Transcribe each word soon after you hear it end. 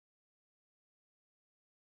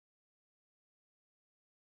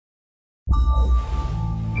Hey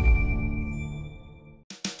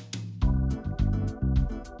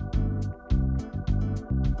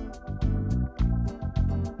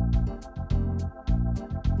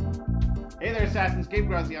there, Assassins. Gabe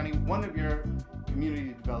Graziani, one of your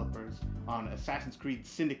community developers on Assassin's Creed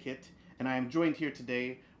Syndicate, and I am joined here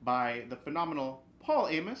today by the phenomenal Paul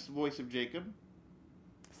Amos, voice of Jacob.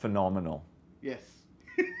 Phenomenal. Yes.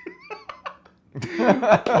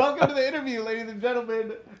 Welcome to the interview, ladies and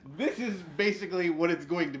gentlemen. This is basically what it's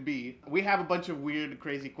going to be. We have a bunch of weird,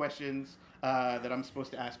 crazy questions that I'm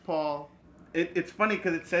supposed to ask Paul. It's funny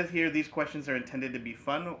because it says here these questions are intended to be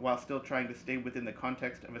fun while still trying to stay within the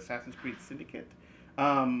context of Assassin's Creed Syndicate.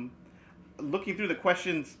 Looking through the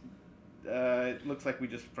questions, it looks like we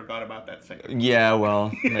just forgot about that second. Yeah,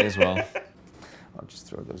 well, may as well. I'll just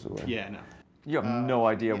throw those away. Yeah, no. You have no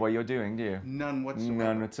idea what you're doing, do you? None whatsoever.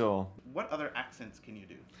 None at all. What other accents can you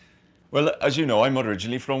do? Well, as you know, I'm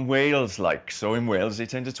originally from Wales, so in Wales they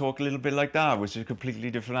tend to talk a little bit like that, which is a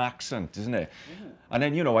completely different accent, isn't it? Ooh. And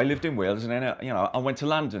then, I lived in Wales, and then, I went to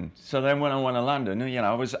London. So then when I went to London,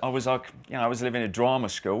 I was living in a drama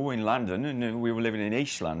school in London, and we were living in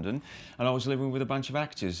East London, and I was living with a bunch of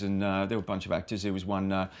actors, and there were a bunch of actors. There was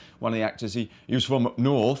one of the actors, he was from up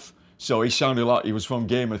north, so he sounded like he was from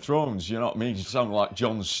Game of Thrones, you know what I mean? He sounded like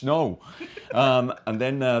Jon Snow. And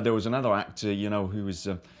then there was another actor, who was...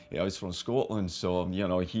 he's from Scotland, so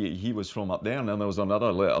he was from up there, and then there was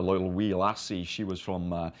another little wee lassie. She was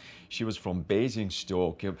from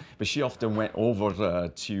Basingstoke, but she often went over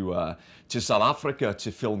to South Africa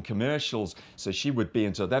to film commercials. So she would be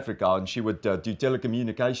in South Africa, and she would do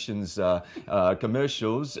telecommunications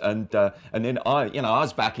commercials, and then I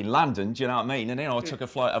was back in London. Do you know what I mean? And then I took a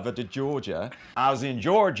flight over to Georgia. I was in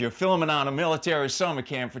Georgia filming on a military summer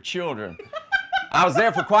camp for children. I was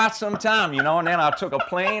there for quite some time, and then I took a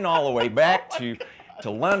plane all the way back to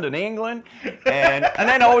London, England, and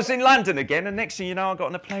then I was in London again, and next thing you know, I got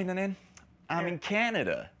on a plane, and then I'm in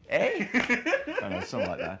Canada, eh? I don't know, something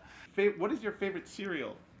like that. What is your favorite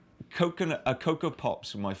cereal? Cocoa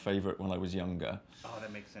Pops were my favorite when I was younger. Oh,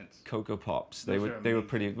 that makes sense. Cocoa Pops, they were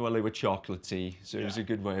pretty, well, they were chocolatey, so it was a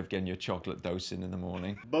good way of getting your chocolate dose in the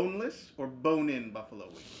morning. Boneless or bone-in buffalo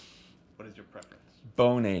wings? What is your preference?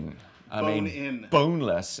 Bone-in.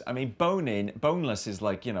 Boneless. I mean, boneless is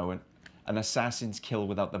like, an assassin's kill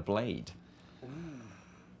without the blade.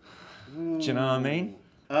 Ooh. Do you know what I mean?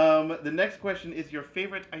 The next question is your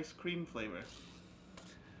favorite ice cream flavor?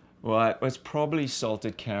 Well, it's probably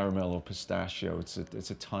salted caramel or pistachio. It's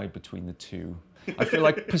a tie between the two. I feel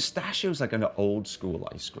like pistachio's like an old school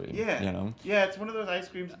ice cream. Yeah. Yeah, it's one of those ice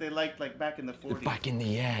creams that they liked like back in the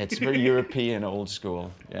 40s. It's very European, old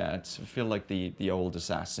school. Yeah, I feel like the old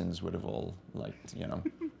assassins would have all liked,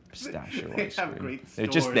 pistachio ice cream. They're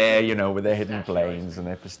just there, with their hidden planes and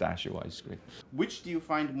their pistachio ice cream. Which do you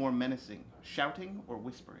find more menacing, shouting or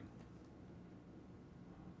whispering?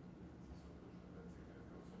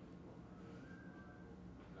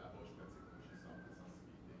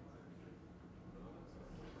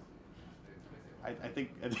 I think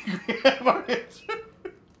we have our answer.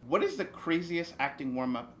 What is the craziest acting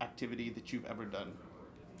warm-up activity that you've ever done?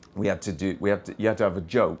 You had to have a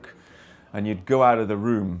joke, and you'd go out of the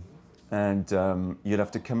room, and you'd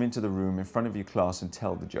have to come into the room in front of your class and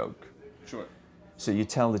tell the joke. Sure. So you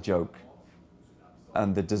tell the joke,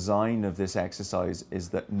 and the design of this exercise is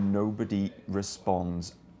that nobody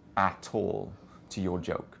responds at all to your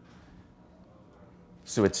joke.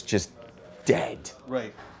 So it's just dead.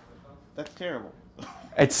 Right. That's terrible.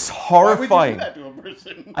 It's horrifying. Why would you do that to a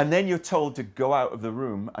person? And then you're told to go out of the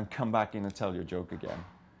room and come back in and tell your joke again.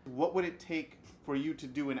 What would it take for you to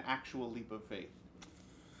do an actual leap of faith?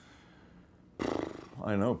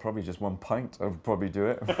 I don't know, probably just 1 pint. I would probably do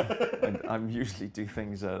it. I usually do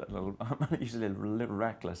things I'm usually a little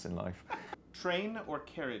reckless in life. Train or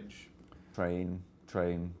carriage? Train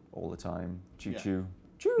all the time. Choo-choo.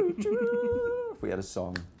 Choo-choo. If we had a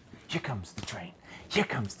song. Here comes the train. Here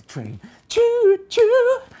comes the train.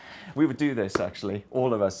 Choo-choo. We would do this actually,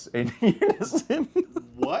 all of us in unison.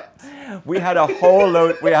 What? We had a whole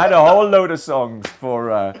load of songs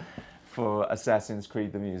for Assassin's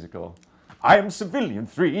Creed the musical. I am Civilian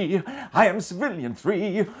 3. I am Civilian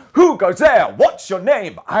 3. Who goes there? What's your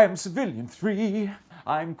name? I am Civilian 3.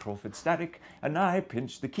 I'm Crawford Static, and I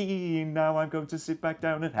pinched the key. Now I'm going to sit back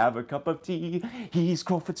down and have a cup of tea. He's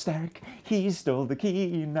Crawford Static, he stole the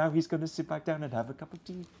key. Now he's going to sit back down and have a cup of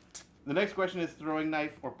tea. The next question is throwing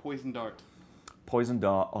knife or poison dart? Poison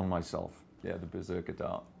dart on myself. Yeah, the berserker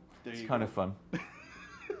dart. It's kind of fun.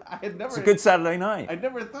 It's a good Saturday night. I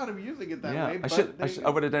never thought of using it that way. I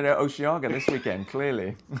would have done it at Oceaga this weekend,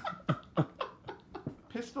 clearly.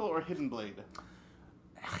 pistol or hidden blade?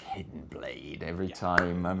 Hidden blade every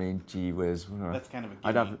time. I mean, gee whiz. That's kind of a gimme.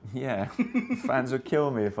 I'd have, yeah. Fans would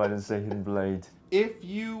kill me if I didn't say hidden blade. If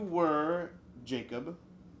you were Jacob,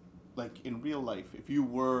 like in real life, if you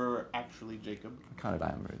were actually Jacob, I kind of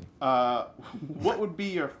am, really. what would be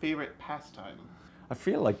your favorite pastime? I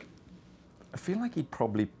feel like he'd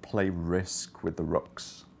probably play Risk with the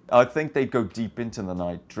Rooks. I think they'd go deep into the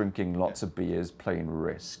night, drinking lots of beers, playing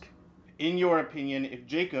Risk. In your opinion, if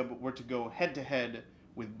Jacob were to go head-to-head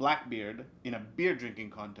with Blackbeard in a beer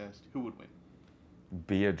drinking contest, who would win?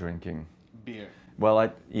 Beer drinking. Beer. Well,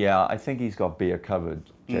 I think he's got beer covered,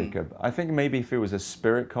 Jacob. I think maybe if it was a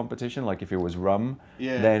spirit competition, like if it was rum,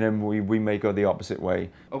 then we may go the opposite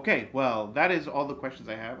way. Okay, well, that is all the questions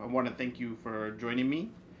I have. I want to thank you for joining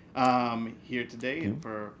me here today and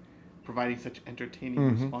for providing such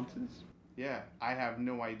entertaining responses. Yeah, I have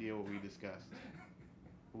no idea what we discussed.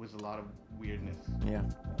 It was a lot of weirdness. Yeah.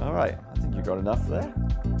 All right. I think you got enough there.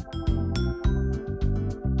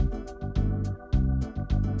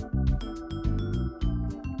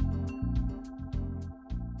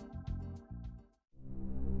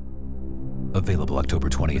 Available October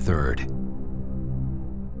 23rd.